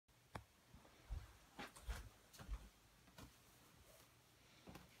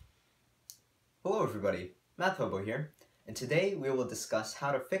Hello everybody, Math Hobo here, and today we will discuss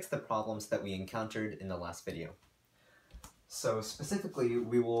how to fix the problems that we encountered in the last video. So specifically,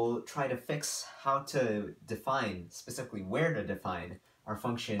 we will try to fix how to define, specifically where to define, our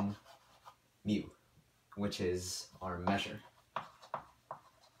function mu, which is our measure.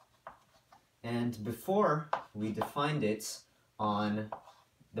 And before we defined it on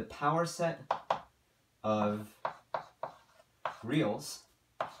the power set of reals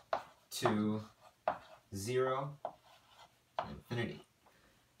to 0 and infinity.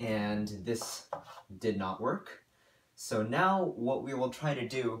 And this did not work. So now what we will try to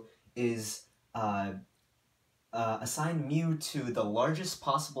do is assign mu to the largest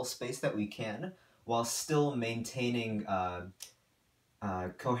possible space that we can while still maintaining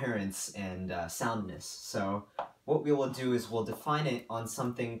coherence and soundness. So what we will do is we'll define it on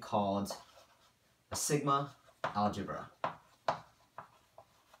something called a sigma algebra.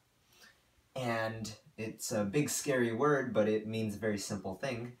 And it's a big scary word, but it means a very simple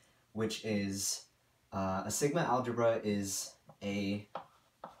thing, which is a sigma algebra is a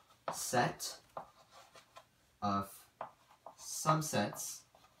set of subsets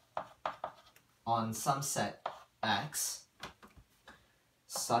on some set X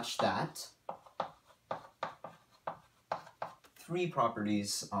such that three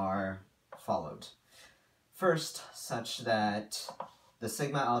properties are followed. First, such that the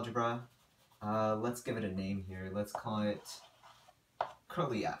sigma algebra, let's give it a name here. Let's call it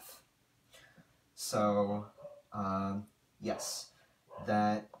curly f. So, yes,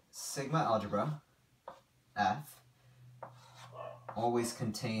 that sigma algebra f always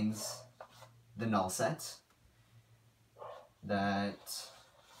contains the null set. That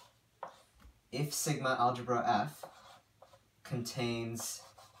if sigma algebra f contains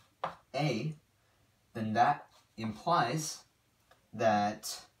A, then that implies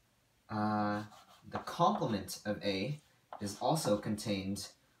that the complement of A is also contained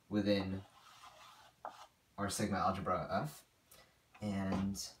within our sigma algebra f.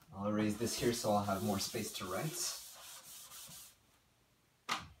 And I'll erase this here so I'll have more space to write.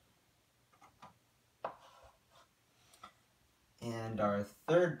 And our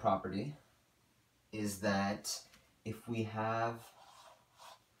third property is that if we have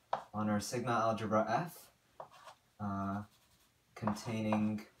on our sigma algebra f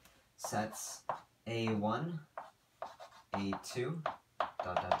containing sets A1, A2, ...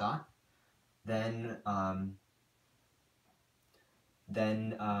 then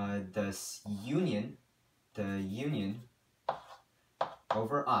the union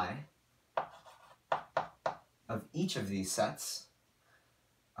over I of each of these sets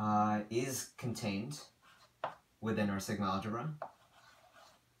is contained within our sigma algebra,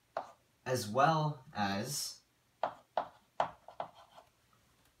 as well as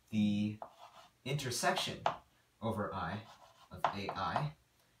the intersection over I of AI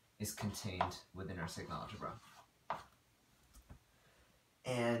is contained within our sigma algebra.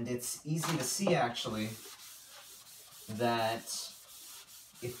 And it's easy to see, actually, that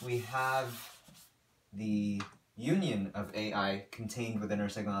if we have the union of AI contained within our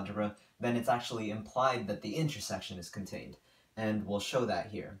sigma algebra, then it's actually implied that the intersection is contained. And we'll show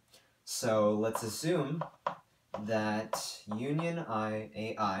that here. So let's assume that union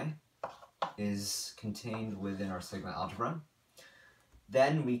AI is contained within our sigma algebra.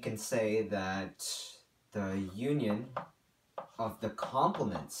 Then we can say that the union of the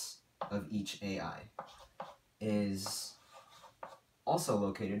complements of each AI is also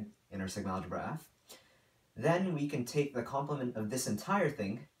located in our sigma algebra f. Then we can take the complement of this entire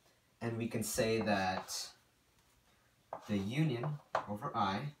thing and we can say that the union over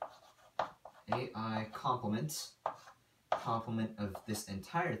AI complement of this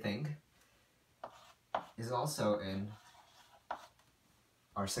entire thing is also in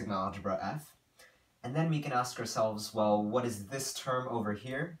our sigma algebra f. And then we can ask ourselves, well, what is this term over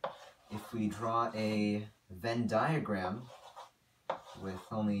here? If we draw a Venn diagram with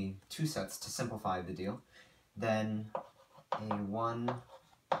only two sets to simplify the deal, then A1,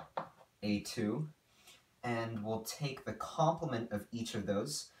 A2, and we'll take the complement of each of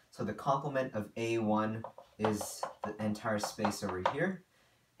those. So the complement of A1 is the entire space over here,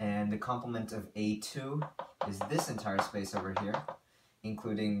 and the complement of A2 is this entire space over here,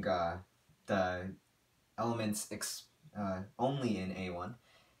 including the elements only in A1.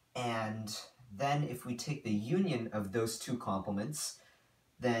 And then if we take the union of those two complements,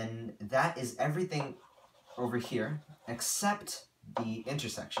 then that is everything over here except the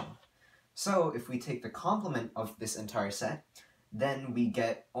intersection. So if we take the complement of this entire set, then we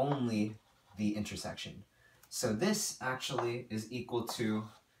get only the intersection. So this actually is equal to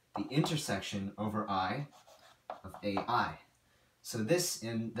the intersection over I of AI. So this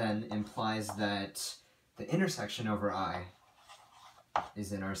then implies that the intersection over I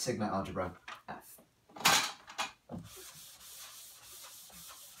is in our sigma algebra F.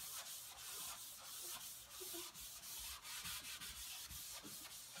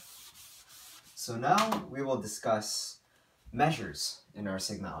 So now we will discuss measures in our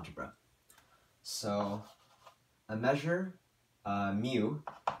sigma algebra. So a measure, mu,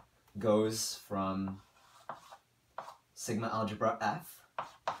 goes from sigma algebra F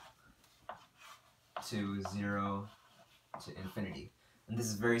to 0 to infinity. And this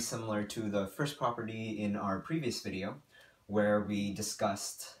is very similar to the first property in our previous video, where we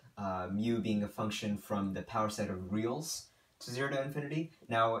discussed mu being a function from the power set of reals to 0 to infinity.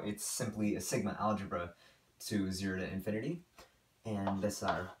 Now it's simply a sigma algebra to 0 to infinity. And that's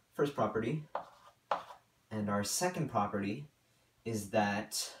our first property. And our second property is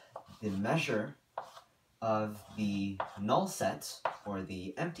that the measure of the null set, or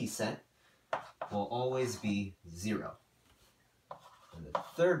the empty set, will always be 0. And the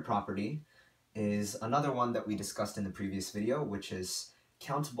third property is another one that we discussed in the previous video, which is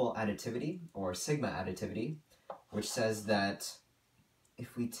countable additivity, or sigma additivity, which says that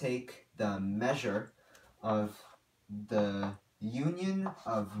if we take the measure of the union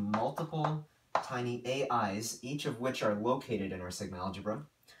of multiple tiny AIs, each of which are located in our sigma algebra,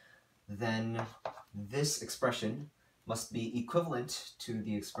 then this expression must be equivalent to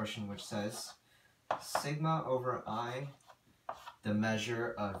the expression which says sigma over I, the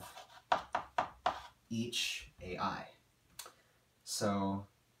measure of each AI. So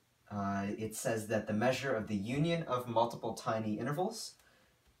it says that the measure of the union of multiple tiny intervals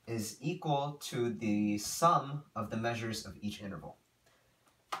is equal to the sum of the measures of each interval.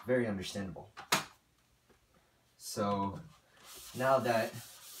 Very understandable. So now that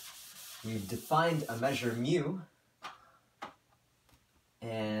we've defined a measure mu,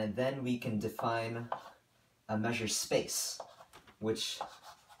 and then we can define a measure space, which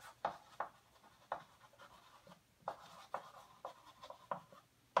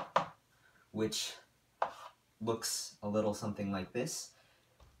looks a little something like this.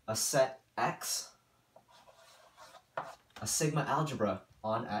 A set X, a sigma algebra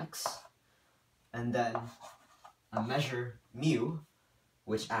on X, and then a measure mu,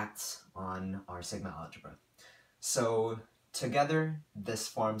 which acts on our sigma algebra. So together, this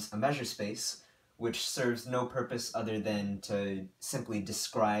forms a measure space, which serves no purpose other than to simply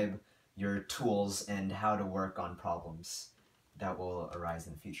describe your tools and how to work on problems that will arise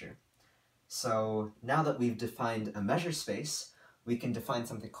in the future. So now that we've defined a measure space, we can define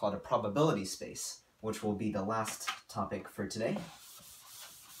something called a probability space, which will be the last topic for today.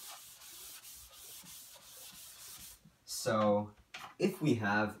 So if we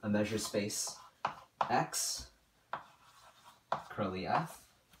have a measure space X, curly F,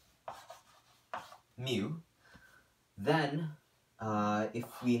 mu, then if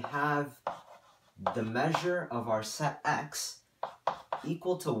we have the measure of our set X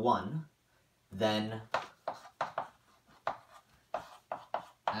equal to 1, then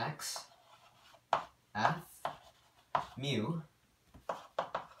X, F, mu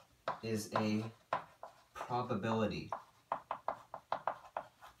is a probability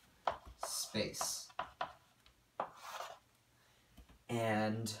space.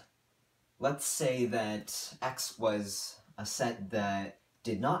 And let's say that X was a set that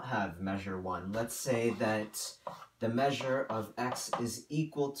did not have measure 1. Let's say that the measure of X is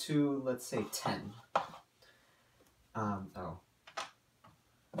equal to, let's say, 10.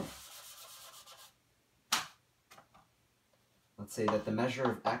 Let's say that the measure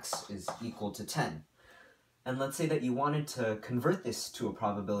of X is equal to 10. And let's say that you wanted to convert this to a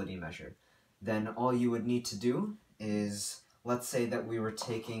probability measure. Then all you would need to do is, let's say that we were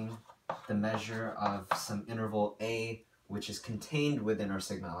taking the measure of some interval A, which is contained within our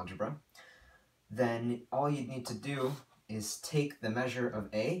sigma algebra. Then all you'd need to do is take the measure of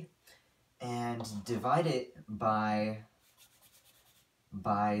A and divide it by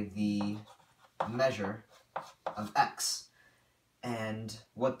the measure of X. And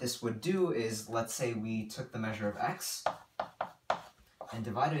what this would do is, let's say we took the measure of X and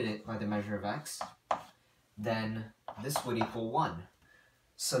divided it by the measure of X, then this would equal 1.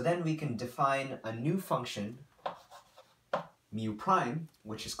 So then we can define a new function, mu prime,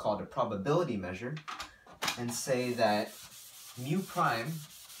 which is called a probability measure, and say that mu prime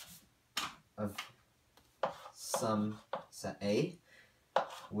of some set A,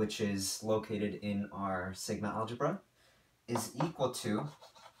 which is located in our sigma algebra, is equal to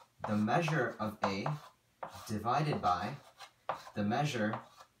the measure of A divided by the measure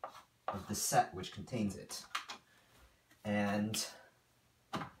of the set which contains it. And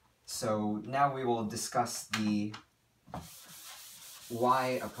so now we will discuss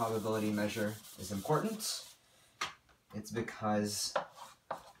why a probability measure is important. It's because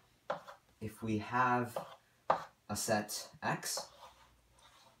if we have a set X,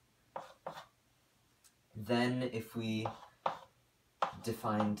 then if we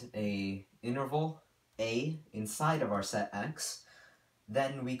defined a interval A inside of our set X,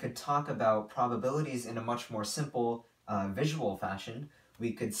 then we could talk about probabilities in a much more simple visual fashion.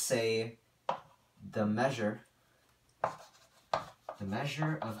 We could say the measure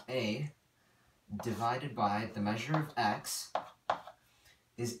of A divided by the measure of X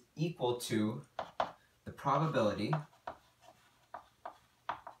is equal to the probability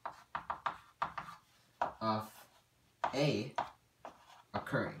of A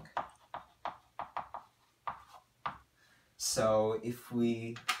occurring. So if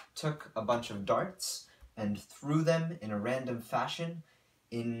we took a bunch of darts and threw them in a random fashion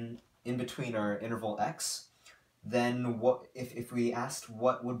in between our interval X, then if we asked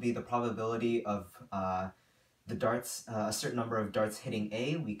what would be the probability of the darts, a certain number of darts hitting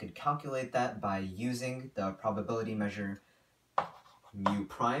A, we could calculate that by using the probability measure mu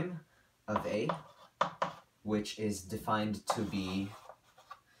prime of A, which is defined to be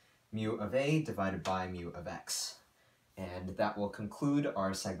mu of A divided by mu of X. And that will conclude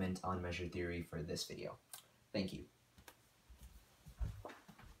our segment on measure theory for this video. Thank you.